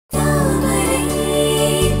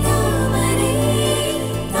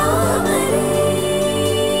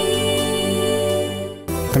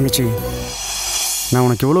தங்கச்சி, நான்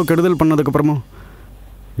உனக்கு எவ்வளோ கெடுதல் பண்ணதுக்கப்புறமும்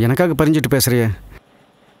எனக்காக பறிஞ்சிட்டு பேசுறியே.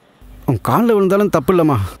 உன் காலில் விழுந்தாலும் தப்பு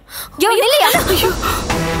இல்லைம்மா.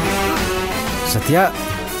 சத்யா,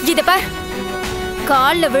 இத பார்,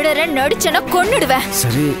 காலில் விடுற நடிச்சனா கொன்னுடுவேன்.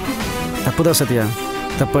 சரி, தப்புதான் சத்யா,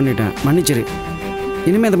 தப்பு பண்ணிட்டேன், மன்னிச்சிரு.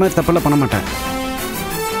 இனிமே இந்த மாதிரி தப்பெல்லாம் பண்ண மாட்டேன்.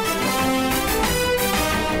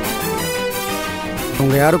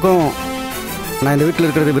 உங்க யாருக்கும் நான் இந்த வீட்டில்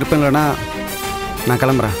இருக்கிறது விருப்பம் இல்லைன்னா நான்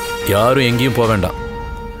கிளம்புறேன். யாரும் எங்கேயும் போக வேண்டாம்.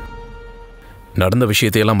 நடந்த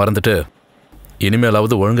விஷயத்தையெல்லாம் மறந்துட்டு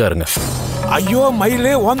இனிமேலாவது ஒழுங்கா இருங்க. ஐயோ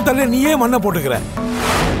மயிலே, ஒந்தல நீயே மண்ணை போட்டுக்கிற.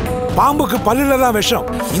 பாம்புக்கு பல்லுல தான் விஷம்,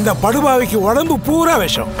 இந்த படுபாவைக்கு உடம்பு பூரா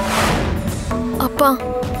விஷம். அப்பா,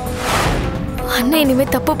 அண்ணன் இனிமே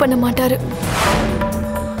தப்பு பண்ண மாட்டாரு,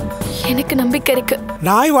 எனக்கு நம்பிக்கை இருக்கு.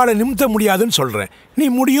 நாய் வாழை நிமித்த முடியாதுன்னு சொல்றேன், நீ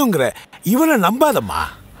முடியுங்கிற. இவனை நம்பாதம்மா.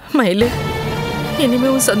 மயிலு, இனிமே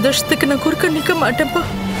உன் சந்தோஷத்துக்கு நான் குறுக்க நிக்க மாட்டேன்ப்பா.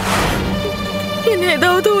 என்ன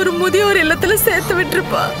ஏதாவது ஒரு முதியோர் இல்லத்துல சேர்த்து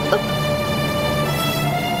விட்டுருப்பா.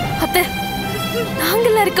 அத்தை,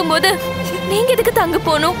 நாங்கெல்லாம் இருக்கும்போது நீங்க எதுக்கு தங்க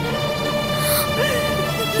போனோம்?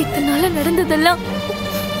 இத்தனால நடந்ததெல்லாம்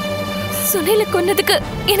சுனையில கொன்னதுக்கு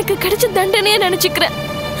எனக்கு கிடைச்ச தண்டனையே நினைச்சுக்கிறேன்.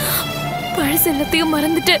 பழசு எல்லாத்தையும்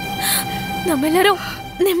மறந்துட்டு நம்ம எல்லாரும்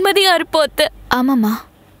நிம்மதியா இருப்போம் அத்தை. ஆமாம்மா,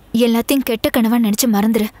 எல்லாத்தையும் கெட்ட கனவா நினைச்சு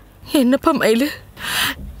மறந்துரு. என்னப்பா மயிலு,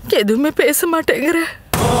 எதுவுமே பேச மாட்டேங்கிற?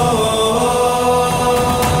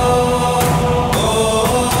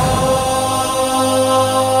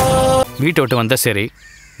 வீட்டை விட்டு வந்த சரி,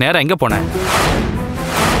 நேரம் எங்க போன?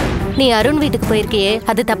 நீ அருண் வீட்டுக்கு போயிருக்கியே,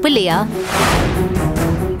 அது தப்பு இல்லையா?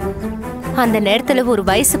 அந்த நேரத்துல ஒரு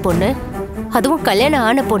வயசு பொண்ணு, அதுவும் கல்யாணம்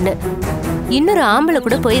ஆன பொண்ணு, இன்னொரு ஆம்பளை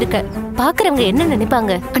கூட போயிருக்க. பாக்குறவங்க என்ன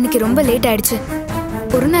நினைப்பாங்க? அன்னைக்கு ரொம்ப லேட் ஆயிடுச்சு.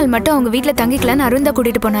 ஒரு நாள் மட்டும் அவங்க வீட்டுல தங்கிக்கலான்னு அருண் தான்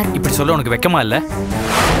கூட்டிட்டு போனார். இப்படி சொல்ல உனக்கு வெக்கமா இல்ல?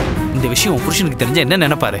 இந்த விஷயம் உன் புருஷனுக்கு தெரிஞ்ச என்ன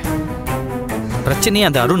நினைப்பாரு? பிரச்சனையே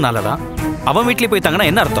அந்த அருண்னாலதான். அவன் வீட்லயே போய் தங்கினா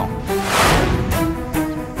என்ன அர்த்தம்?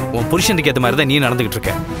 உன் புருஷனுக்கு ஏற்ற மாதிரி தான் நீ நடந்துகிட்டு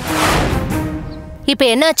இருக்க. இப்ப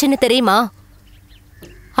என்ன ஆச்சுன்னு தெரியுமா?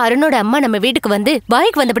 அருணோட அம்மா நம்ம வீட்டுக்கு வந்து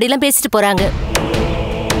வாய்க்கு வந்தபடி எல்லாம் பேசிட்டு போறாங்க.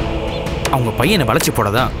 அவங்க பையனை வளைச்சு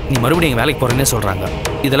போடதான் நீ மறுபடியும் வேலைக்கு போறேன்னே சொல்றாங்க.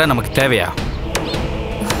 இதெல்லாம் நமக்கு தேவையா?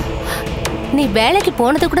 நீ வேலைக்கு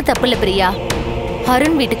போனது கூட தப்பு இல்ல பிரியா.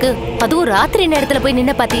 அருண் வீட்டுக்கு அதுவும் ராத்திரி நேரத்துல போய்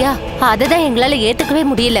நின்ன பாத்தியா? அததான் எங்களால ஏத்துக்கவே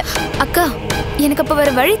முடியல. அக்கா, எனக்கு அப்ப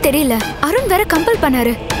வேற வழி தெரியல. அருண் வேற கம்பல்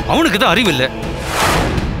பண்ணாரு. அவனுக்கு தான் அறிவு இல்ல.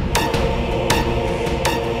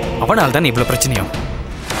 அவனால் தான் இவ்வளவு பிரச்சனையும்.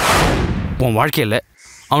 உன் வாழ்க்கையில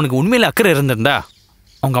அவனுக்கு உண்மையில அக்கறை இருந்திருந்தா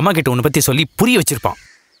அவங்க அம்மா கிட்ட உன்னை பத்தி சொல்லி புரிய வச்சிருப்பான்.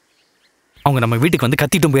 அவங்க நம்ம வீட்டுக்கு வந்து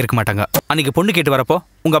கத்திட்டும் போயிருக்க மாட்டாங்க. அன்னைக்கு பொண்ணு கேட்டு வரப்போ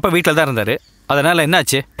உங்க அப்பா வீட்டில் தான் இருந்தாரு. அதனால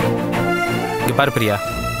என்னாச்சு? இங்க பாரு பிரியா,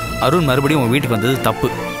 அருண் மறுபடியும் உன் வீட்டுக்கு வந்தது தப்பு.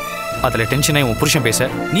 அதில் டென்ஷனாகி உன் புருஷன் பேச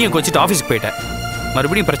நீயும் கொஞ்சிட்டு ஆஃபீஸுக்கு போயிட்ட.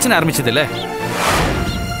 மறுபடியும் பிரச்சனை ஆரம்பிச்சது இல்லை?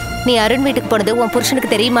 நீ அருண் வீட்டுக்கு போனது உன்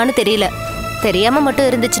புருஷனுக்கு தெரியுமான்னு தெரியல. தெரியாம மட்டும்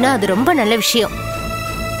இருந்துச்சுன்னா அது ரொம்ப நல்ல விஷயம்.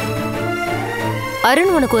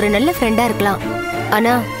 அருண் உனக்கு ஒரு நல்ல ஃப்ரெண்டா இருக்கலாம்.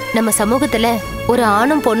 ஆனா நம்ம சமூகத்துல ஒரு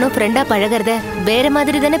ஆணும் பொண்ணும் ஃப்ரெண்டா பழகிறத வேற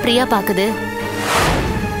மாதிரி தானே பிரியா பாக்குது.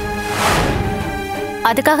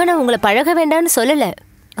 அதுக்காக நான் உங்களை பழக வேண்டாம்னு சொல்லல.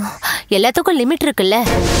 எல்லாத்துக்கும் லிமிட் இருக்குல்ல.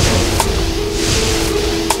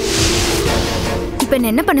 இப்ப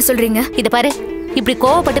என்ன பண்ண சொல்றீங்க? இத பாரு, இப்படி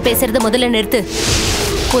கோவப்பட்டு பேசுறத முதல்ல நிறுத்து.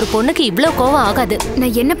 ஒரு பொண்ணுக்கு இவ்வளவு கோவம் ஆகாது.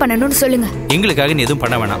 நான் என்ன பண்ணணும்னு சொல்லுங்க. எங்களுக்காக நீ எதுவும்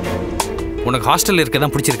பண்ண வேணாம். உனக்கு ஹாஸ்டல்ல இருக்க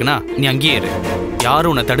தான் பிடிச்சிருக்குன்னா நீ அங்கேயே இரு.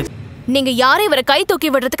 யாரும் உன்னை தடு. நீங்க யாரும் இவரை கை தூக்கி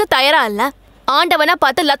விடுறதுக்கு தயாரா இல்ல. ஆண்டவனா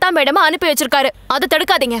பார்த்து லதா மேடமா அனுப்பி வச்சிருக்காரு. அதை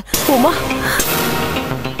தடுக்காதீங்க. உமா,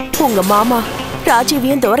 உங்க மாமா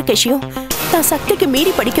ராஜீவையும் துவரகேஷையும் தான் சக்திக்கு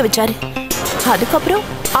மீறி படிக்க வச்சாரு. அதுக்கப்புறம்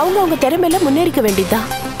அவங்க திறமையில முன்னேறிக்க வேண்டியதுதான்.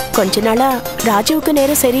 கொஞ்ச நாளா ராஜீவுக்கு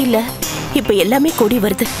நேரம் சரியில்லை. இப்ப எல்லாமே கூடி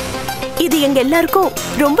வருது. இது எங்க எல்லாருக்கும்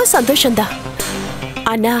ரொம்ப சந்தோஷம்தான்.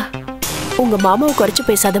 ஆனா உங்க மாமாவை குறைச்சு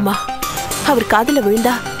பேசாதம்மா. அவர் காதுல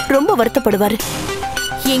விழுந்தா ரொம்ப வருத்தப்படுவாரு.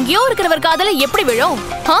 எங்கேயோ இருக்கிறவர் காதல எப்படி விழும்?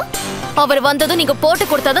 அவர் வந்ததும் நீங்க போட்டு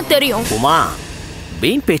கொடுத்தாதான் தெரியும். உமா,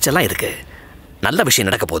 வீண் பேச்செல்லாம் இருக்கு. நல்ல விஷயம்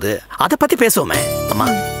நடக்க போது அதை பத்தி பேசுவோமே. அம்மா,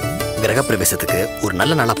 கிரக பிரவேசத்துக்கு ஒரு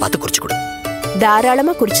நல்ல நாளா பார்த்து குறிச்சு கொடு.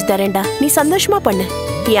 தாராளமா குறிச்சு தரேன்டா. நீ சந்தோஷமா பண்ணு.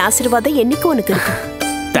 என் ஆசீர்வாதம் என்னைக்கும் உனக்கு இருக்கு.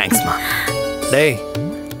 தேங்க்ஸ்மா. டேய்,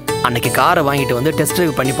 அன்னைக்கு காரை வாங்கிட்டு வந்து டெஸ்ட்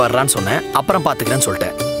டிரைவ் பண்ணி பாடுறான்னு சொன்னேன். அப்புறம் பாத்துக்கிறேன்னு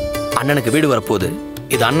சொல்லிட்டேன். அண்ணனுக்கு வீடு வரப்போகுது.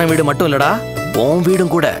 இது அண்ணன் வீடு மட்டும் இல்லடா, உன்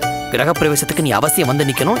வீடும் கூட. கிரக பிரவேசத்துக்கு நீ அவசியம் வந்து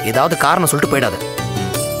நிக்கணும். ஏதாவது காரணம் சொல்லிட்டு போயிடாது.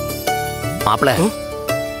 மாப்பிள்ள,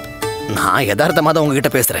 நான் யதார்த்தமா தான்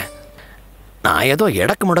உங்ககிட்ட பேசுறேன். நான் ஏதோ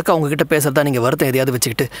எடக்கு முடக்க உங்ககிட்ட பேசுறதா நீங்க வருத்தம் எதையாவது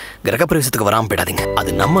வச்சுக்கிட்டு கிரக பிரவேசத்துக்கு வராம போயிடாதீங்க. அது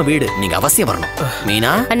நம்ம வீடு, நீங்க அவசியம் வரணும்.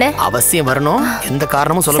 மீனா, அவசியம் வரணும். எந்த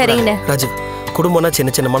காரணமும் சொல்ல. ராஜீவ், குடும்பம்னா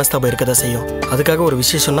சின்ன சின்ன மனஸ்தாபம் இருக்கதா செய்யும். அதுக்காக ஒரு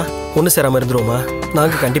விசேஷம்னா ஒன்று சேராமல் இருந்துருவோமா?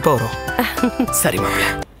 நாங்கள் கண்டிப்பாக வரோம். சரி மாப்பிள்ள.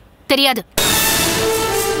 தெரியாது.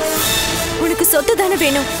 உனக்கு சொத்து தானே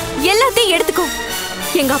வேணும், எல்லாத்தையும் எடுத்துக்கோ.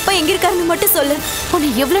 எங்க அப்பா எங்க இருக்காருன்னு மட்டும் சொல்லு. உன்னை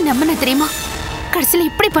எவ்வளவு நம்பின தெரியுமா? கடைசியில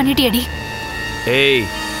இப்படி பண்ணிட்டியடி. ஏய்,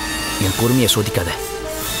 என் பொறுமையை சோதிக்காத.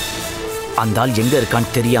 அந்த ஆள் எங்க இருக்கான்னு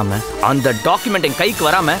தெரியாம அந்த டாக்குமெண்ட் என் கைக்கு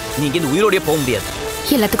வராம நீங்க இந்த உயிரோடய போக முடியாது.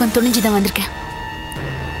 எல்லாத்துக்கும் துணிஞ்சுதான் வந்திருக்கேன்.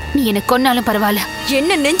 நீ என்ன கொன்னாலும் பரவாயில்ல.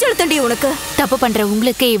 என்ன நெஞ்செழுத்தண்டி உனக்கு? தப்பு பண்ற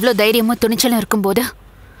உங்களுக்கு இவ்வளவு தைரியமும் துணிச்சலும் இருக்கும்போது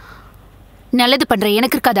நல்லது பண்ற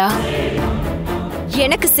எனக்கு இருக்காதா?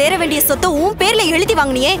 எனக்கு சேர வேண்டிய சொத்தை உன் பேர்ல எழுதி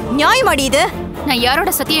வாங்கினியே, நியாயமாடி இது? நான்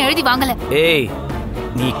யாரோட சத்தியம் எழுதி வாங்கல. ஏய்,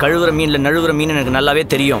 நீ கழுவுற மீன்ல நழுவுற மீன் எனக்கு நல்லாவே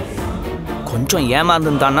தெரியும். கொஞ்சம்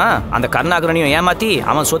ஏமாந்துட்டானா அந்த கருணாகரனையும் ஏமாத்தி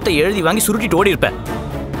அவன் சொத்தை எழுதி வாங்கி சுருட்டிட்டு ஓடி இருப்ப.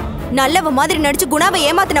 நல்லவ மாதிரி நடிச்சு குணாவை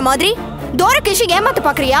ஏமாத்தின மாதிரி தோரகேஷை ஏமாத்த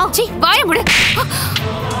பாக்குறியா? சீ, வாய முடு.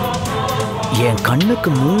 என் கண்ணுக்கு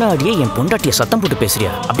முன்னாடியே என் பொண்டாட்டிய சத்தம் போட்டு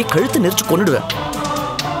பேசுறியா? அப்படி கழுத்து நெரிச்சு கொன்னுடுவேன்.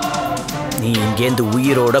 நீ இங்கேந்து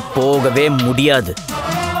உயிரோட போகவே முடியாது.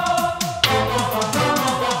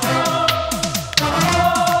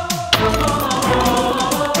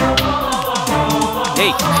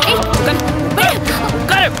 ஏய்,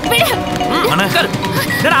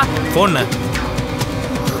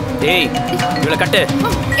 ஏய், இவளை கட்டு.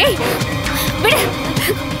 ஏய், விடு.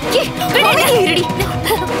 ஏய், விடு. இருடி.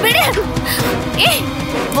 விடு. ஏய்,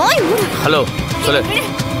 வாய் மூடு. ஹலோ, சொல்லு.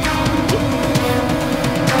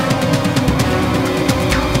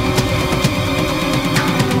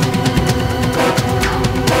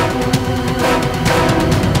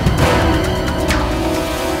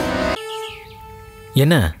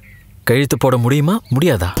 என்ன கழுத்து போட முடியுமா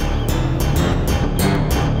முடியாதா?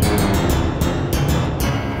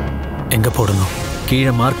 எங்க போடணும்?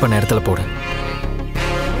 கீழே மார்க் பண்ண இடத்துல போடு.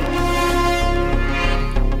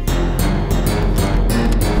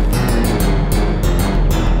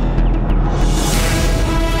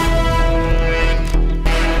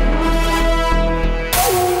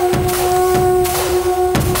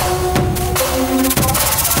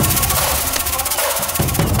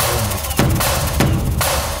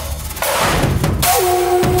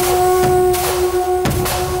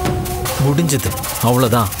 முடிஞ்சது,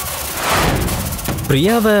 அவ்வளோதான்.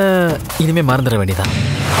 பிரியாவை இனிமே மறந்துட வேண்டியதான்.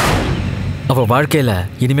 அவள் வாழ்க்கையில்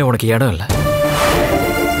இனிமே உனக்கு இடம் இல்லை.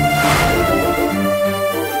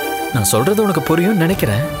 நான் சொல்றது உனக்கு புரியும்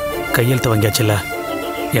நினைக்கிறேன். கையெழுத்து வாங்கியாச்சுல்ல,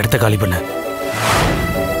 இடத்த காலி பண்ண.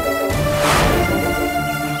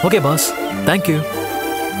 Okay pass, thank you.